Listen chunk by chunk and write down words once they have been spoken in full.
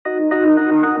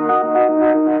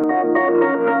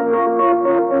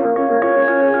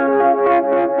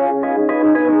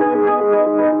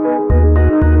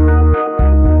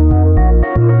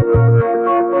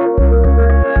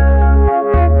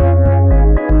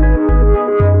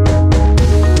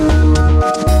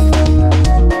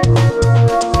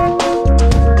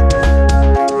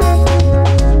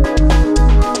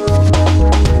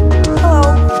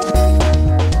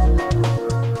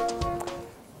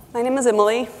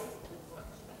Emily,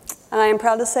 and I am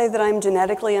proud to say that I'm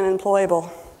genetically unemployable.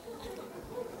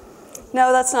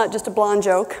 No, that's not just a blonde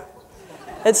joke.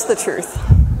 It's the truth.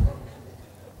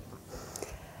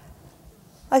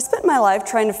 I spent my life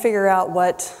trying to figure out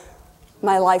what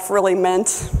my life really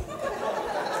meant.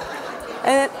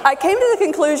 And I came to the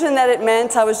conclusion that it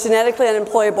meant I was genetically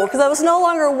unemployable because I was no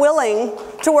longer willing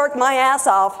to work my ass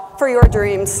off for your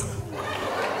dreams.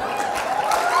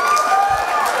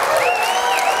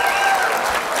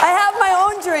 I have my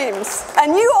own dreams,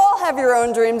 and you all have your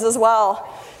own dreams as well.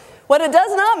 What it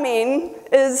does not mean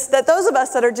is that those of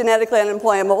us that are genetically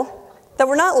unemployable, that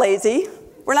we're not lazy,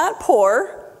 we're not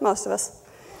poor, most of us.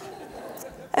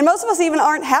 And most of us even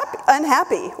aren't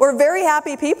unhappy. We're very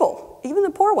happy people. Even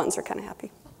the poor ones are kind of happy.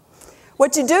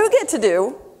 What you do get to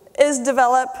do is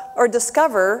develop or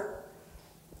discover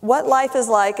what life is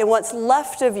like and what's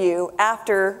left of you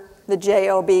after the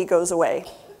JOB goes away.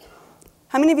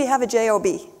 How many of you have a JOB?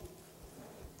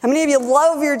 How many of you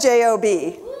love your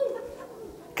JOB?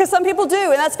 Because some people do,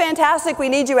 and that's fantastic. We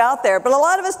need you out there. But a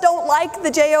lot of us don't like the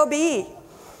JOB.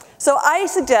 So I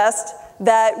suggest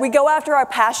that we go after our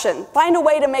passion. Find a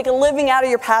way to make a living out of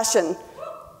your passion.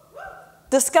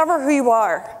 Discover who you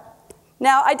are.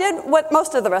 Now, I did what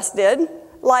most of the rest did.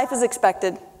 Life is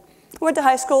expected. I went to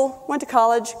high school, went to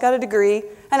college, got a degree,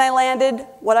 and I landed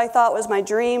what I thought was my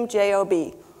dream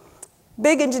JOB.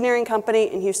 Big engineering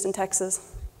company in Houston,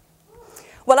 Texas.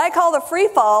 What I call the free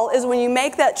fall is when you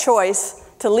make that choice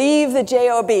to leave the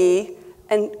JOB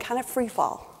and kind of free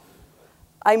fall.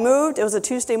 I moved, it was a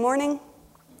Tuesday morning.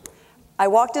 I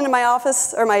walked into my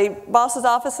office, or my boss's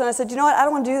office, and I said, you know what, I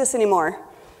don't want to do this anymore.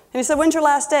 And he said, when's your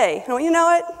last day? And I went, you know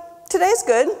what, today's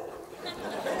good.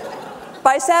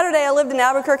 By Saturday, I lived in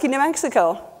Albuquerque, New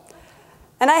Mexico.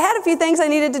 And I had a few things I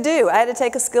needed to do. I had to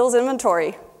take a skills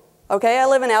inventory. Okay, I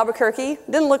live in Albuquerque,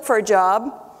 didn't look for a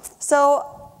job, so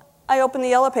I opened the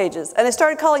Yellow Pages, and I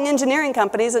started calling engineering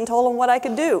companies and told them what I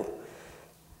could do.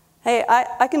 Hey,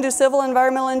 I can do civil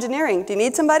environmental engineering. Do you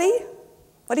need somebody?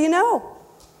 What do you know?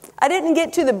 I didn't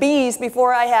get to the B's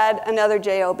before I had another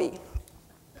JOB.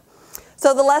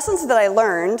 So the lessons that I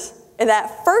learned in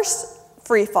that first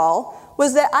free fall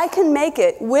was that I can make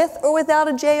it with or without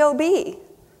a JOB.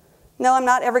 No, I'm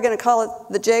not ever going to call it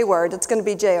the J word. It's going to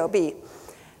be JOB.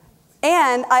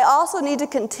 And I also need to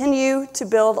continue to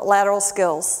build lateral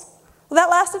skills. Well, that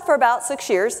lasted for about 6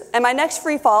 years, and my next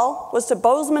free fall was to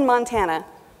Bozeman, Montana.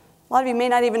 A lot of you may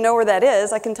not even know where that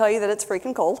is. I can tell you that it's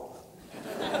freaking cold.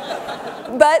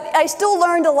 But I still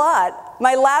learned a lot.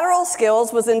 My lateral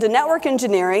skills was into network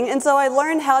engineering, and so I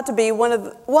learned how to be one of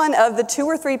the 2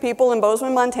 or 3 people in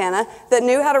Bozeman, Montana that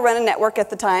knew how to run a network at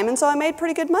the time, and so I made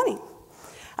pretty good money.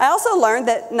 I also learned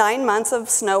that 9 months of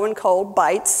snow and cold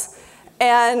bites,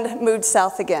 and moved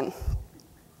south again.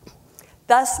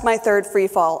 Thus, my third free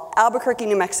fall, Albuquerque,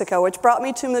 New Mexico, which brought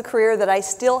me to the career that I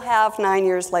still have 9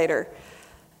 years later.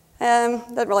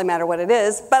 Doesn't really matter what it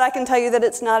is, but I can tell you that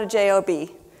it's not a JOB.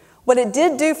 What it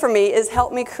did do for me is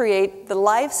help me create the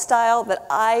lifestyle that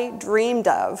I dreamed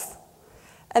of.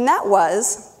 And that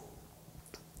was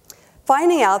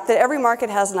finding out that every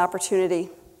market has an opportunity.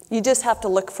 You just have to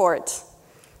look for it.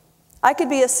 I could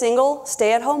be a single,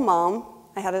 stay-at-home mom.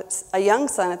 I had a young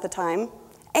son at the time,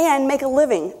 and make a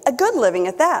living, a good living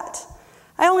at that.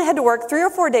 I only had to work 3 or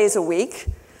 4 days a week.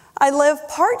 I live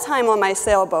part-time on my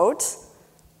sailboat.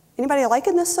 Anybody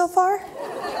liking this so far?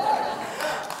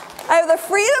 I have the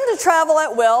freedom to travel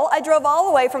at will. I drove all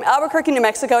the way from Albuquerque, New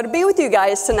Mexico to be with you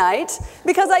guys tonight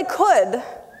because I could.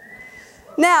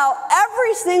 Now,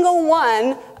 every single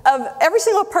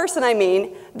person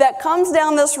that comes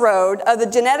down this road of the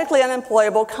genetically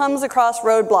unemployable comes across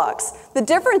roadblocks. The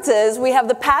difference is we have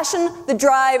the passion, the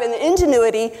drive, and the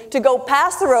ingenuity to go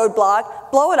past the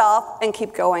roadblock, blow it off, and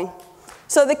keep going.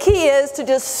 So the key is to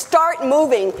just start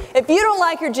moving. If you don't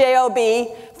like your JOB,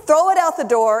 throw it out the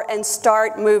door and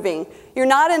start moving. You're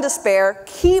not in despair.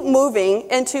 Keep moving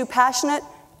into passionate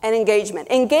and engagement.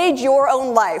 Engage your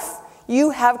own life.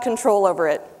 You have control over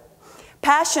it.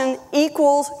 Passion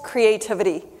equals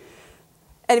creativity.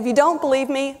 And if you don't believe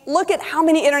me, look at how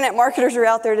many internet marketers are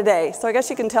out there today. So I guess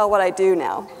you can tell what I do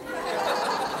now.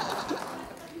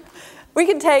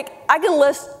 I can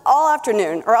list all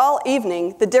afternoon or all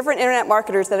evening the different internet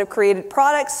marketers that have created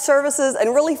products, services,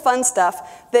 and really fun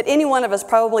stuff that any one of us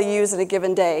probably use in a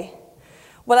given day.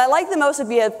 What I like the most is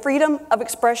you have freedom of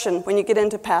expression when you get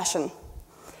into passion.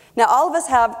 Now, all of us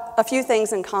have a few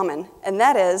things in common, and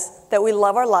that is that we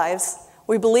love our lives.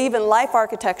 We believe in life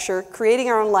architecture, creating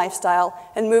our own lifestyle,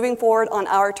 and moving forward on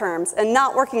our terms, and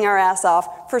not working our ass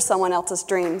off for someone else's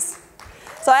dreams.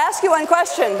 So I ask you one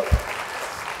question.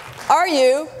 Are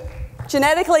you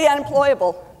genetically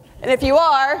unemployable? And if you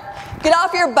are, get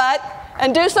off your butt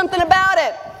and do something about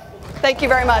it. Thank you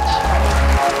very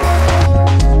much.